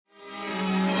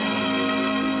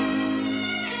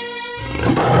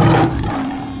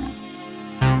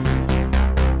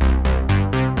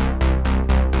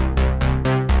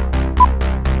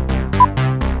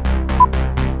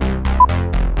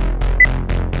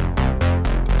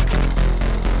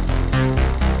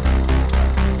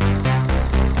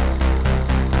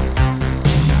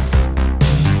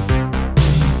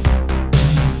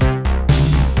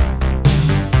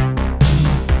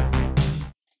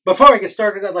Before I get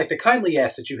started, I'd like to kindly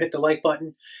ask that you hit the like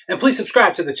button and please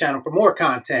subscribe to the channel for more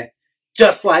content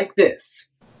just like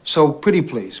this. So, pretty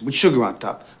please, with sugar on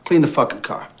top. Clean the fucking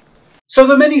car. So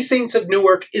The Many Saints of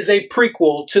Newark is a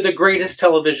prequel to the greatest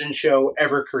television show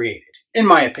ever created, in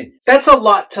my opinion. That's a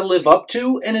lot to live up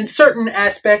to, and in certain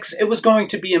aspects, it was going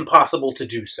to be impossible to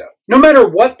do so. No matter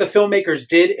what the filmmakers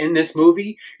did in this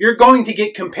movie, you're going to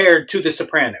get compared to The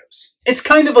Sopranos. It's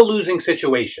kind of a losing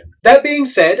situation. That being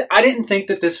said, I didn't think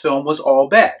that this film was all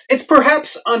bad. It's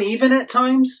perhaps uneven at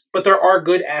times, but there are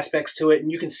good aspects to it,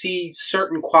 and you can see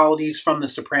certain qualities from The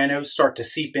Sopranos start to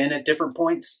seep in at different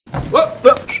points. Whoa.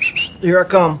 Here I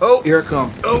come. Oh, here I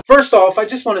come. Oh. First off, I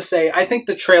just want to say, I think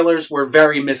the trailers were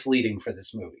very misleading for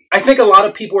this movie. I think a lot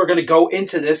of people are going to go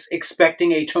into this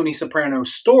expecting a Tony Soprano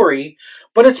story,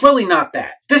 but it's really not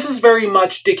that. This is very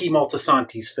much Dicky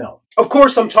Moltisanti's film. Of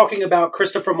course, I'm talking about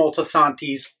Christopher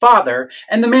Moltisanti's father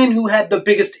and the man who had the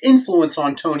biggest influence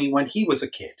on Tony when he was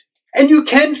a kid. And you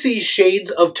can see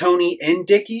shades of Tony in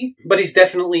Dicky, but he's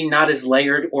definitely not as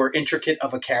layered or intricate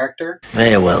of a character.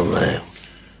 Very well, what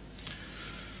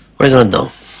are you gonna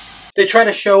do? They try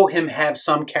to show him have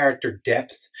some character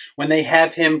depth when they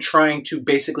have him trying to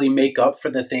basically make up for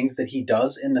the things that he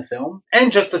does in the film,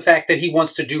 and just the fact that he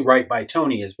wants to do right by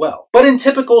Tony as well. But in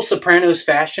typical Sopranos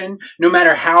fashion, no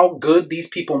matter how good these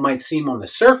people might seem on the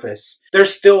surface, they're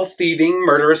still thieving,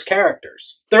 murderous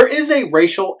characters. There is a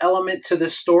racial element to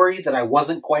this story that I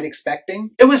wasn't quite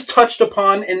expecting. It was touched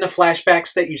upon in the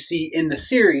flashbacks that you see in the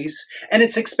series, and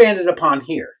it's expanded upon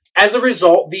here. As a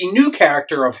result, the new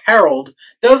character of Harold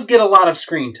does get a lot of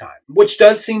screen time, which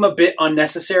does seem a bit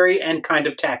unnecessary and kind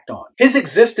of tacked on. His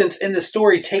existence in the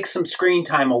story takes some screen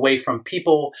time away from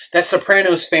people that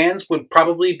Sopranos fans would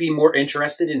probably be more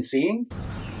interested in seeing.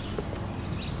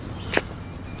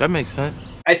 That makes sense.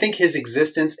 I think his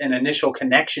existence and initial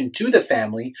connection to the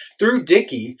family through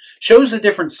Dicky shows a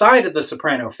different side of the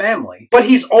Soprano family, but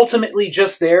he's ultimately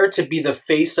just there to be the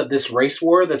face of this race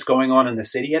war that's going on in the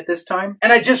city at this time,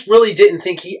 and I just really didn't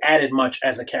think he added much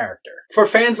as a character. For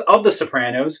fans of The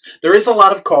Sopranos, there is a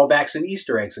lot of callbacks and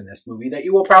Easter eggs in this movie that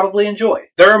you will probably enjoy.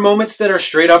 There are moments that are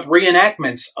straight up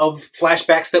reenactments of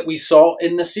flashbacks that we saw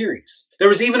in the series. There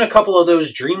was even a couple of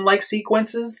those dreamlike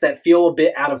sequences that feel a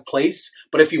bit out of place,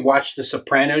 but if you watch The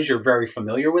Sopranos, you're very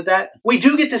familiar with that. We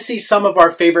do get to see some of our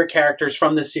favorite characters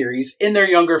from the series in their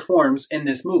younger forms in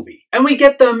this movie, and we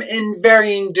get them in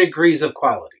varying degrees of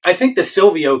quality. I think the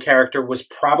Silvio character was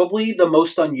probably the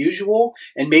most unusual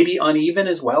and maybe uneven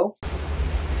as well.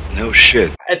 No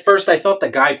shit. At first, I thought the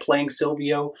guy playing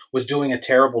Silvio was doing a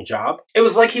terrible job. It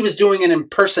was like he was doing an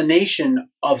impersonation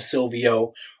of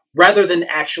Silvio rather than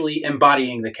actually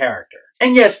embodying the character.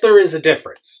 And yes, there is a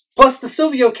difference. Plus, the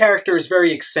Silvio character is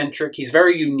very eccentric, he's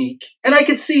very unique, and I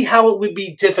could see how it would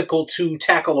be difficult to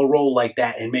tackle a role like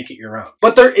that and make it your own.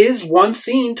 But there is one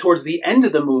scene towards the end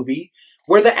of the movie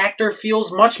where the actor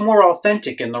feels much more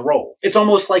authentic in the role. It's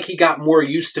almost like he got more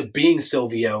used to being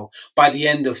Silvio by the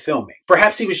end of filming.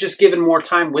 Perhaps he was just given more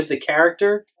time with the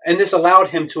character, and this allowed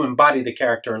him to embody the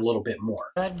character a little bit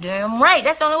more. Damn right,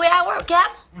 that's the only way I work,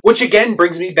 Cap. Which again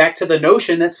brings me back to the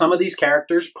notion that some of these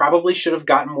characters probably should have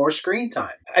gotten more screen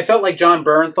time. I felt like John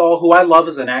Bernthal, who I love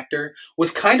as an actor,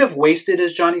 was kind of wasted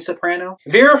as Johnny Soprano.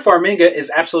 Vera Farmiga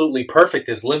is absolutely perfect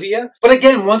as Livia, but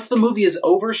again, once the movie is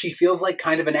over, she feels like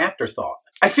kind of an afterthought.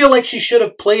 I feel like she should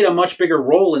have played a much bigger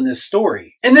role in this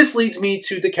story. And this leads me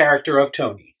to the character of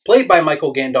Tony, played by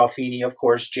Michael Gandolfini, of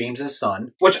course, James's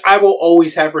son, which I will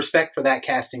always have respect for that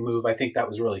casting move. I think that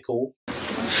was really cool.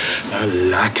 I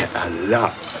like it a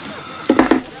lot.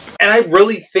 And I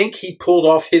really think he pulled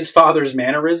off his father's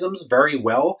mannerisms very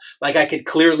well. Like, I could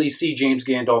clearly see James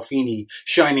Gandolfini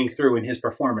shining through in his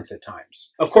performance at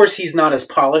times. Of course, he's not as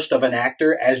polished of an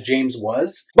actor as James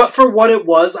was, but for what it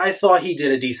was, I thought he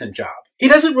did a decent job. He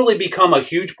doesn't really become a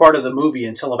huge part of the movie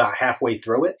until about halfway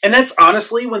through it. And that's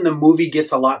honestly when the movie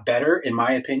gets a lot better, in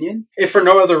my opinion. If for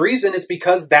no other reason, it's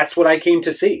because that's what I came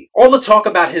to see. All the talk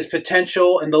about his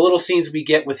potential and the little scenes we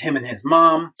get with him and his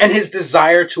mom, and his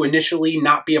desire to initially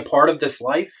not be a part of this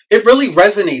life, it really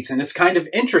resonates, and it's kind of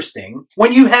interesting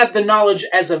when you have the knowledge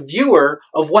as a viewer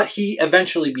of what he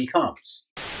eventually becomes.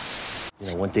 You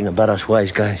know, one thing about us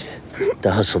wise guys,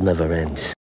 the hustle never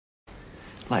ends.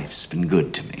 Life's been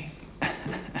good to me.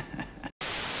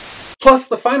 Plus,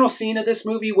 the final scene of this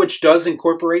movie, which does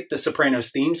incorporate the Sopranos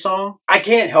theme song, I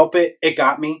can't help it, it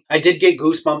got me. I did get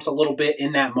goosebumps a little bit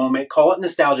in that moment, call it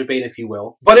nostalgia bait if you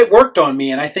will. But it worked on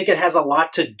me, and I think it has a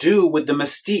lot to do with the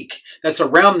mystique that's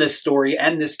around this story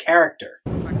and this character.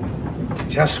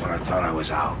 Just when I thought I was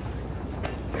out,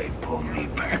 they pulled me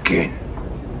back in.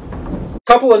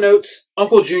 Couple of notes.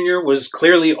 Uncle Junior was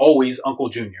clearly always Uncle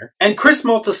Junior. And Chris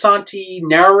Moltisanti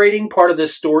narrating part of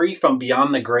this story from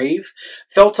Beyond the Grave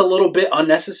felt a little bit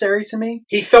unnecessary to me.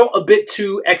 He felt a bit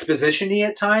too exposition-y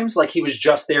at times, like he was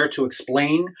just there to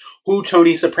explain who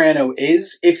Tony Soprano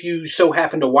is, if you so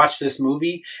happen to watch this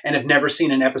movie and have never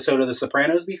seen an episode of The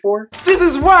Sopranos before. This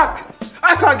is whack!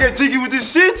 I can't get jiggy with this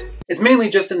shit! It's mainly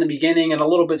just in the beginning and a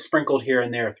little bit sprinkled here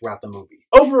and there throughout the movie.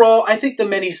 Overall, I think The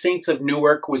Many Saints of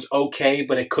Newark was okay,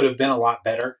 but it could have been a lot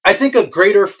better. I think a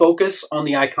greater focus on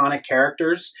the iconic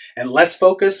characters and less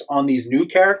focus on these new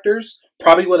characters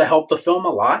probably would have helped the film a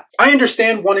lot. I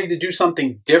understand wanting to do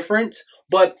something different,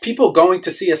 but people going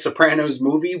to see a Sopranos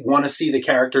movie want to see the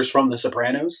characters from The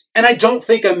Sopranos. And I don't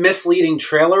think a misleading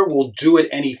trailer will do it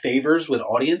any favors with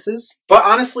audiences. But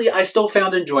honestly, I still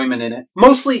found enjoyment in it.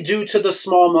 Mostly due to the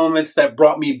small moments that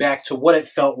brought me back to what it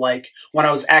felt like when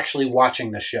I was actually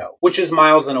watching the show. Which is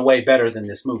miles and away better than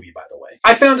this movie, by the way.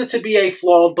 I found it to be a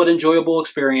flawed but enjoyable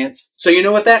experience. So you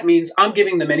know what that means. I'm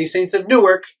giving The Many Saints of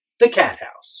Newark the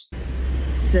Cathouse.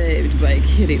 Saved by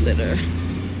kitty litter.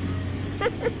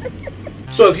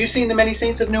 So have you seen The Many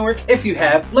Saints of Newark? If you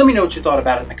have, let me know what you thought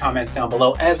about it in the comments down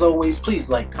below. As always, please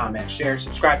like, comment, share,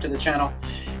 subscribe to the channel,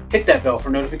 hit that bell for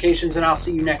notifications, and I'll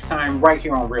see you next time right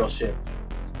here on Real Shift.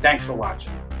 Thanks for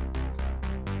watching.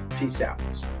 Peace out.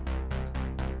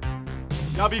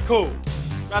 Y'all be cool.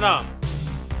 Shut up.